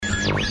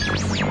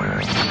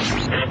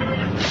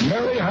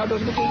We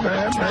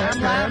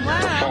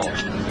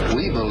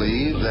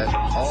believe that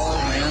all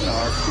men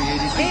are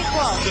created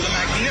equal to the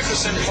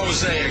magnificent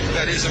mosaic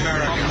that is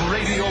America. From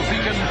radio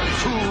beacon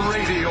to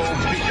radio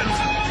beacon.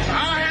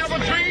 I have a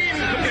dream.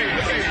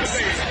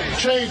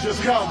 Change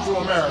has come to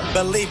America.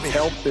 Believe me.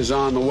 Help is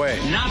on the way.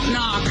 Knock,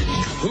 knock.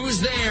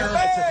 Who's there?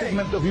 It's a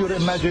figment of your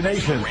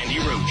imagination. Randi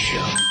Rhodes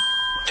Show.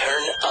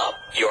 Turn up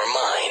your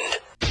mind.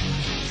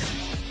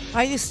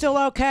 Are you still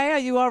okay? Are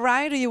you all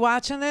right? Are you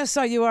watching this?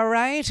 Are you all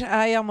right?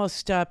 I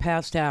almost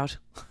passed out.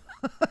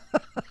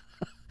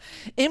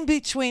 In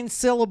between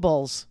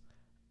syllables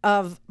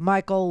of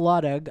Michael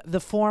Luttig,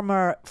 the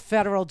former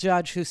federal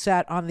judge who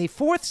sat on the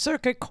Fourth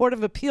Circuit Court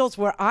of Appeals,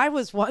 where I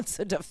was once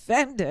a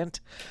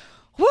defendant.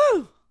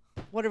 Woo!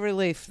 What a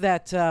relief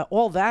that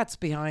all that's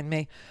behind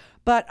me.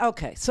 But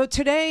okay, so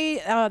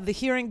today the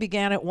hearing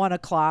began at 1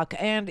 o'clock,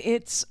 and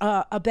it's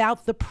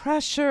about the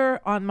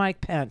pressure on Mike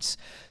Pence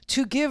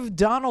to give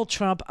Donald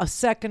Trump a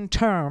second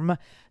term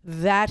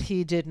that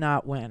he did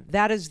not win.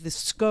 That is the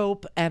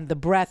scope and the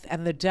breadth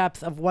and the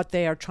depth of what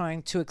they are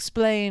trying to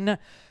explain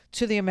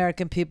to the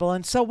American people.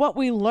 And so what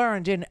we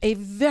learned in a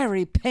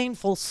very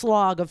painful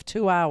slog of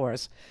 2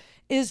 hours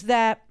is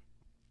that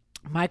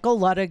Michael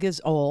Luttig is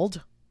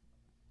old,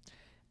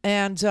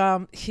 and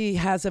he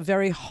has a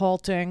very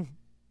halting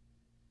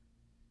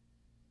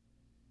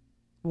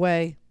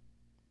way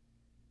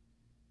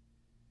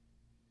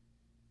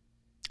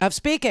of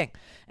speaking,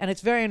 and it's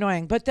very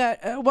annoying. But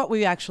what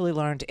we actually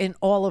learned in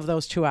all of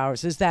those 2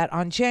 hours is that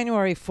on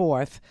January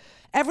 4th,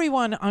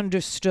 everyone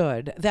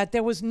understood that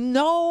there was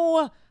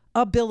no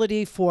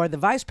ability for the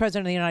Vice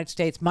President of the United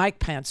States, Mike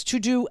Pence, to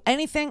do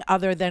anything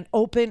other than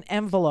open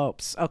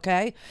envelopes,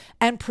 okay,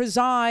 and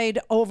preside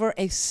over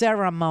a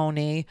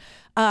ceremony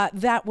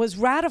that was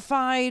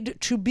ratified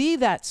to be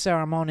that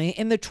ceremony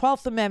in the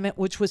 12th Amendment,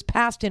 which was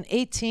passed in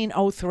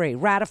 1803,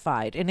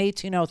 ratified in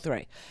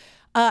 1803.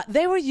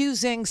 They were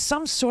using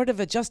some sort of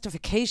a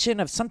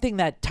justification of something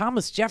that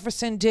Thomas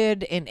Jefferson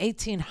did in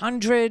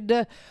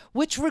 1800,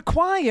 which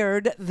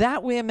required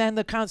that we amend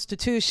the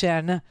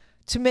Constitution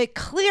to make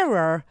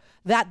clearer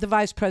that the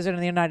Vice President of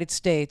the United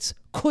States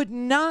could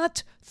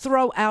not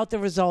throw out the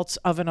results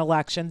of an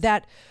election,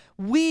 that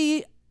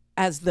we,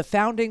 as the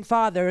founding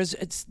fathers,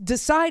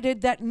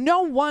 decided that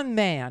no one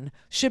man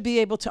should be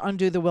able to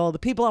undo the will of the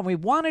people, and we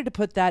wanted to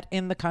put that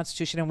in the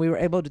Constitution, and we were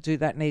able to do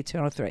that in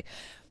 1803.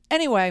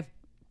 Anyway,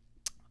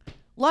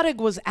 Luttig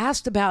was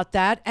asked about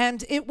that,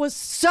 and it was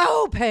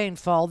so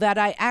painful that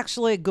I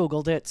actually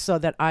Googled it so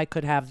that I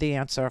could have the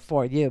answer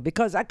for you,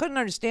 because I couldn't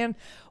understand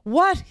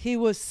what he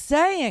was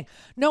saying.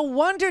 No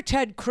wonder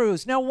Ted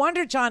Cruz, no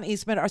wonder John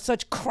Eastman are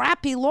such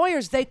crappy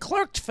lawyers. They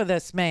clerked for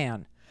this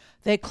man.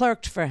 They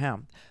clerked for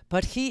him.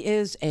 But he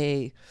is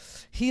the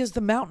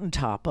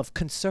mountaintop of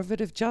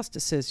conservative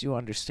justices, you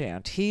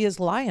understand. He is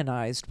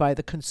lionized by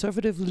the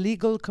conservative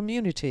legal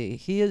community.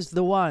 He is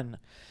the one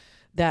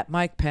that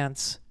Mike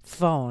Pence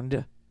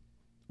phoned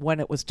when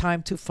it was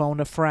time to phone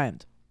a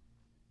friend.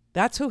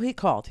 That's who he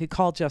called. He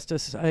called Judge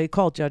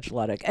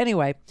Luttig.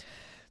 Anyway,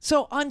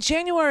 so on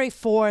January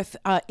 4th,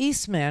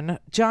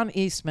 John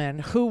Eastman,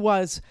 who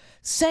was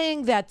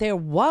saying that there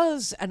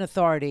was an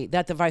authority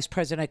that the vice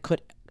president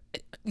could,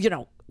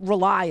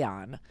 rely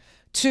on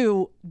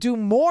to do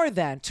more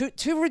than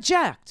to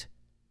reject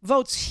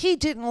votes he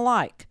didn't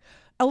like,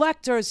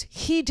 electors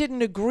he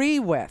didn't agree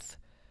with.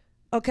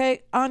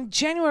 Okay, on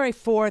January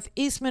 4th,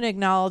 Eastman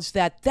acknowledged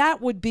that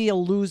would be a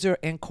loser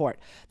in court,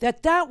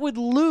 that would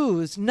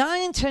lose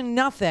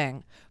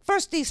 9-0.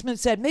 First, Eastman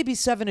said maybe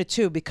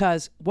 7-2,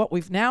 because what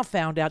we've now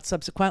found out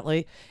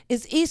subsequently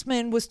is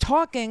Eastman was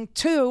talking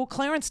to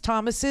Clarence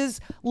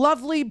Thomas's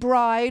lovely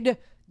bride,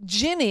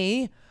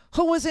 Ginny,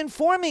 who was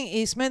informing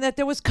Eastman that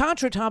there was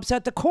contretemps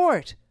at the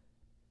court,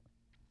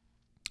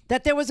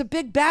 that there was a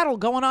big battle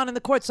going on in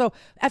the court. So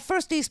at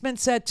first Eastman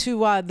said to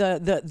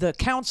the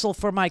counsel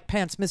for Mike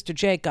Pence, Mr.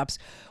 Jacobs,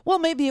 well,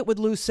 maybe it would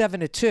lose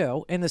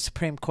 7-2 in the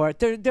Supreme Court.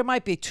 There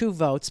might be 2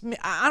 votes.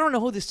 I don't know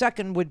who the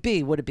second would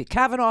be. Would it be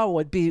Kavanaugh?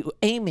 Would it be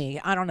Amy?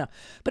 I don't know.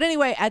 But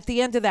anyway, at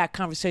the end of that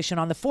conversation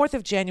on the 4th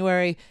of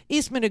January,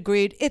 Eastman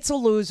agreed it's a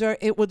loser.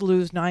 It would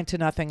lose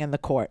 9-0 in the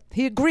court.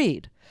 He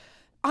agreed.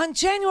 On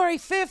January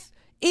 5th,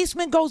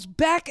 Eastman goes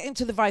back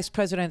into the vice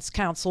president's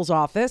counsel's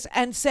office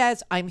and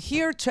says, I'm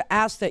here to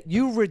ask that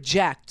you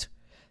reject,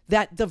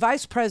 that the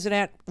vice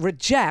president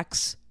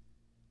rejects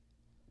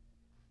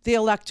the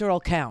electoral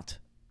count.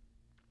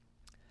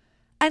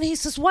 And he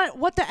says,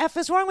 what the F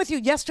is wrong with you?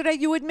 Yesterday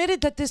you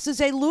admitted that this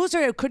is a loser.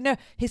 It couldn't have.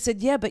 He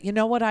said, yeah, but you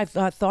know what I've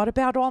thought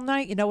about all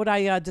night? You know what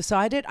I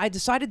decided? I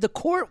decided the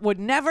court would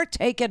never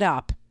take it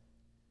up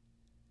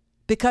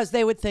because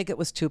they would think it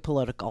was too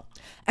political.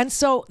 And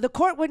so the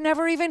court would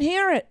never even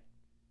hear it.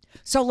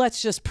 So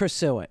let's just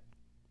pursue it.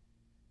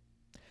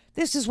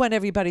 This is when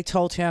everybody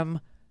told him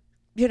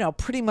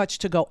pretty much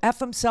to go F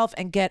himself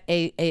and get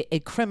a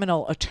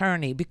criminal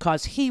attorney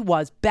because he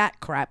was bat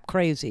crap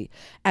crazy,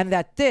 and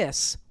that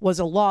this was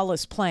a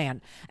lawless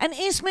plan. And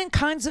Eastman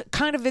kind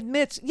of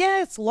admits,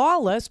 yeah, it's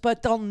lawless,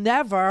 but they'll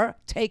never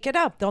take it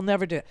up. They'll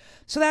never do it.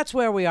 So that's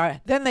where we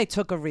are. Then they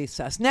took a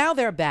recess. Now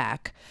they're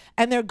back,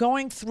 and they're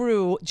going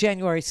through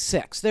January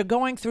 6th. They're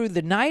going through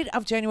the night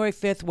of January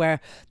 5th, where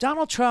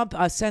Donald Trump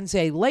sends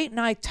a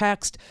late-night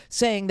text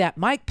saying that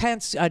Mike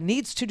Pence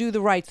needs to do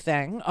the right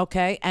thing,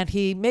 okay? And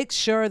he makes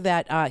sure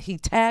that he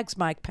tags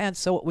Mike Pence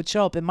so it would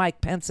show up in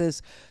Mike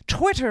Pence's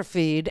Twitter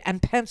feed,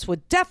 and Pence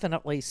would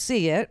definitely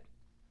see it.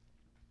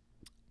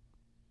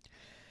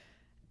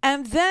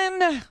 And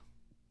then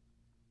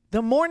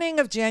the morning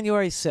of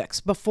January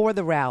 6th, before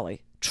the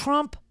rally,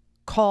 Trump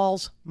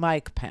calls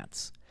Mike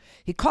Pence.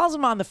 He calls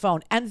him on the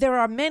phone, and there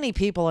are many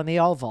people in the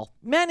Oval.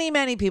 Many,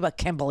 many people.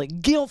 Kimberly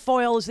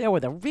Guilfoyle is there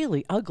with a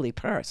really ugly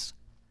purse.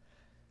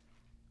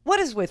 What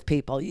is with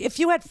people? If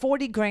you had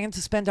 40 grand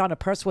to spend on a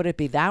purse, would it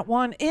be that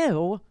one?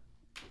 Ew.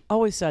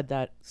 Always said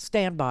that.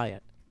 Stand by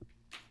it.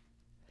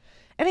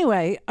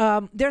 Anyway,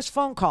 there's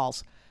phone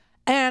calls.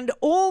 And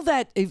all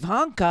that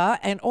Ivanka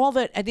and all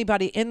that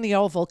anybody in the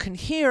Oval can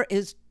hear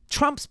is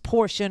Trump's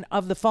portion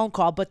of the phone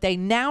call, but they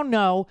now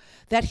know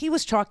that he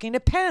was talking to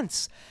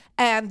Pence.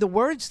 And the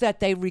words that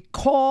they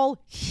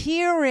recall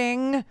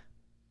hearing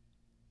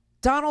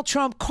Donald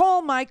Trump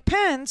call Mike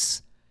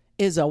Pence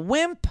is a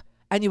wimp,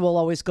 and you will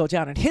always go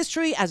down in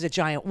history as a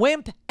giant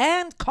wimp,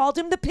 and called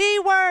him the P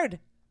word.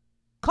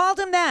 Called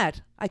him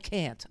that. I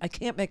can't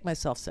make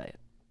myself say it.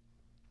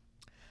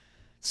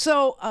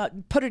 So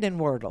put it in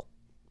Wordle.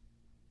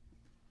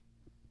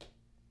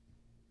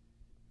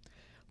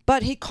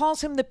 But he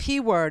calls him the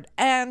P word.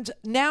 And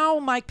now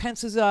Mike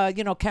Pence's,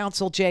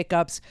 counsel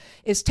Jacobs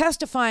is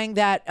testifying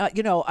that,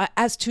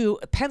 as to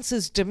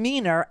Pence's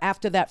demeanor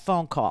after that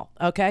phone call.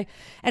 Okay.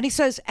 And he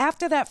says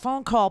after that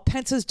phone call,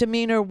 Pence's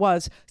demeanor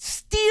was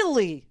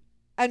steely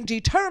and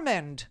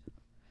determined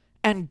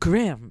and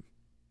grim.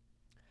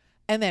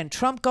 And then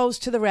Trump goes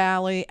to the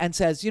rally and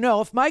says,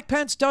 if Mike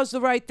Pence does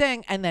the right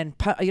thing, and then,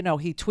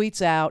 he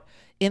tweets out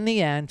in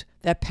the end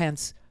that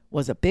Pence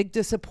was a big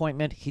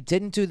disappointment. He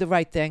didn't do the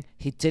right thing.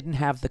 He didn't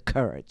have the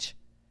courage.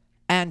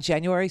 And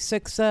January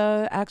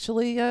 6th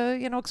actually,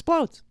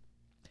 explodes.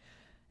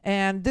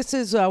 And this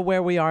is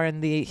where we are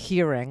in the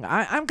hearing.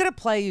 I'm going to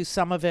play you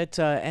some of it,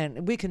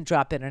 and we can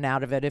drop in and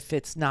out of it if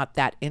it's not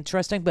that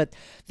interesting. But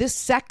this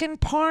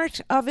second part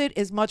of it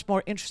is much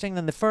more interesting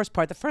than the first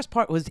part. The first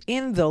part was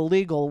in the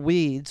legal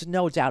weeds,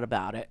 no doubt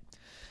about it.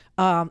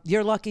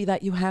 You're lucky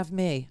that you have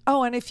me.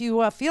 Oh, and if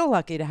you feel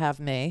lucky to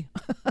have me,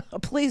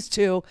 please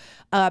do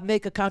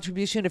make a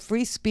contribution to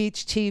Free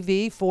Speech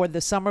TV for the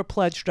Summer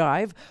Pledge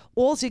Drive.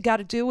 All you got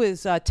to do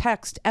is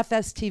text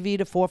FSTV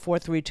to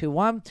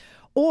 44321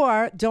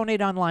 or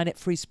donate online at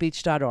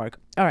freespeech.org.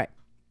 All right.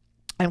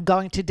 I'm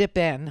going to dip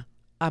in.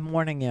 I'm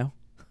warning you.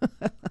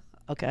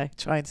 Okay.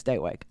 Try and stay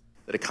awake.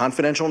 That a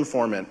confidential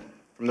informant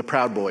from the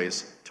Proud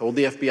Boys told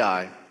the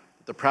FBI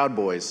that the Proud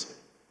Boys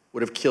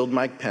would have killed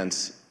Mike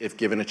Pence if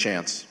given a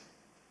chance.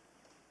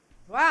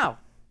 Wow.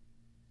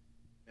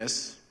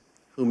 Yes,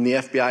 whom the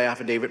FBI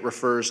affidavit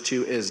refers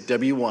to as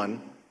W1,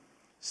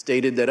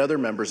 stated that other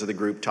members of the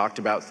group talked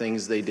about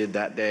things they did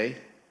that day,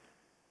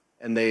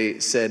 and they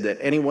said that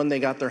anyone they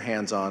got their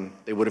hands on,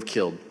 they would have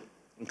killed,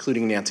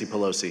 including Nancy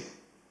Pelosi.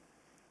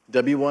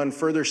 W1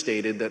 further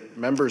stated that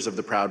members of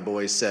the Proud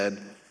Boys said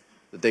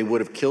that they would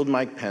have killed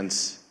Mike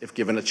Pence if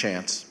given a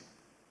chance.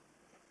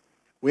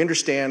 We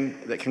understand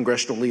that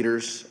congressional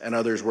leaders and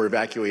others were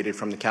evacuated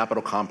from the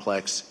Capitol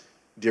complex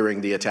during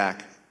the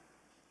attack.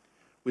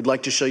 We'd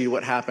like to show you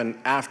what happened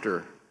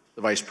after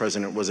the Vice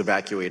President was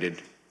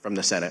evacuated from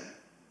the Senate.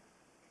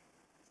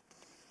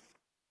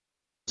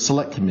 The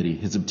Select Committee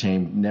has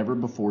obtained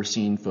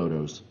never-before-seen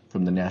photos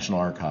from the National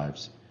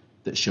Archives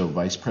that show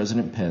Vice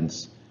President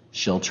Pence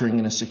sheltering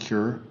in a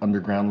secure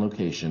underground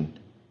location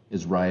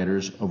as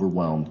rioters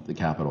overwhelmed the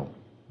Capitol.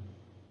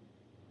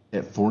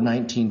 At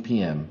 4:19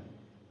 p.m.,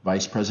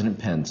 Vice President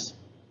Pence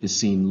is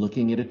seen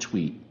looking at a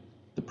tweet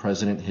the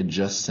president had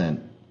just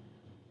sent,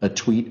 a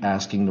tweet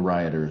asking the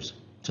rioters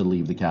to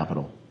leave the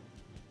Capitol.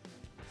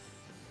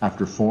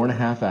 After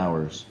 4.5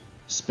 hours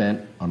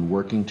spent on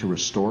working to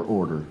restore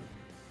order,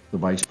 the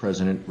Vice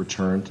President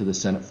returned to the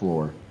Senate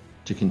floor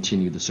to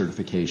continue the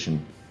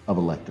certification of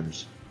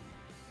electors.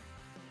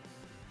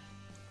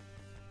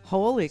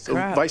 Holy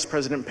crap. So Vice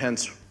President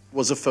Pence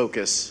was a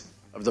focus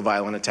of the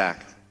violent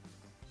attack.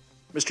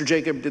 Mr.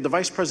 Jacob, did the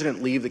Vice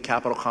President leave the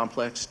Capitol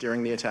complex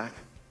during the attack?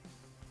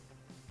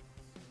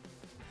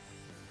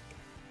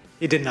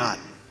 He did not.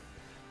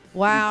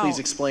 Wow. Can you please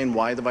explain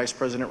why the Vice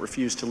President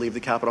refused to leave the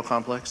Capitol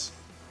complex?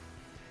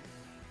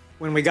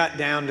 When we got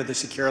down to the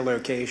secure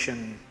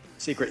location,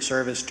 Secret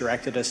Service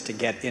directed us to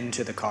get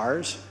into the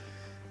cars,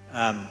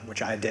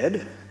 which I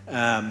did.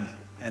 And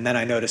then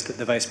I noticed that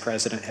the Vice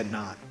President had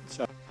not.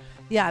 So.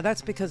 Yeah,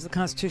 that's because the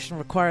Constitution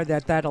required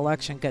that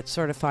election get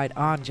certified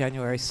on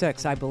January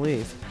 6th, I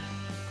believe.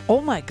 Oh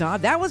my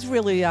God, that was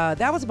really,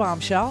 that was a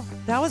bombshell.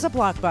 That was a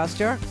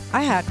blockbuster.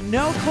 I had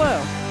no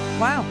clue.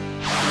 Wow.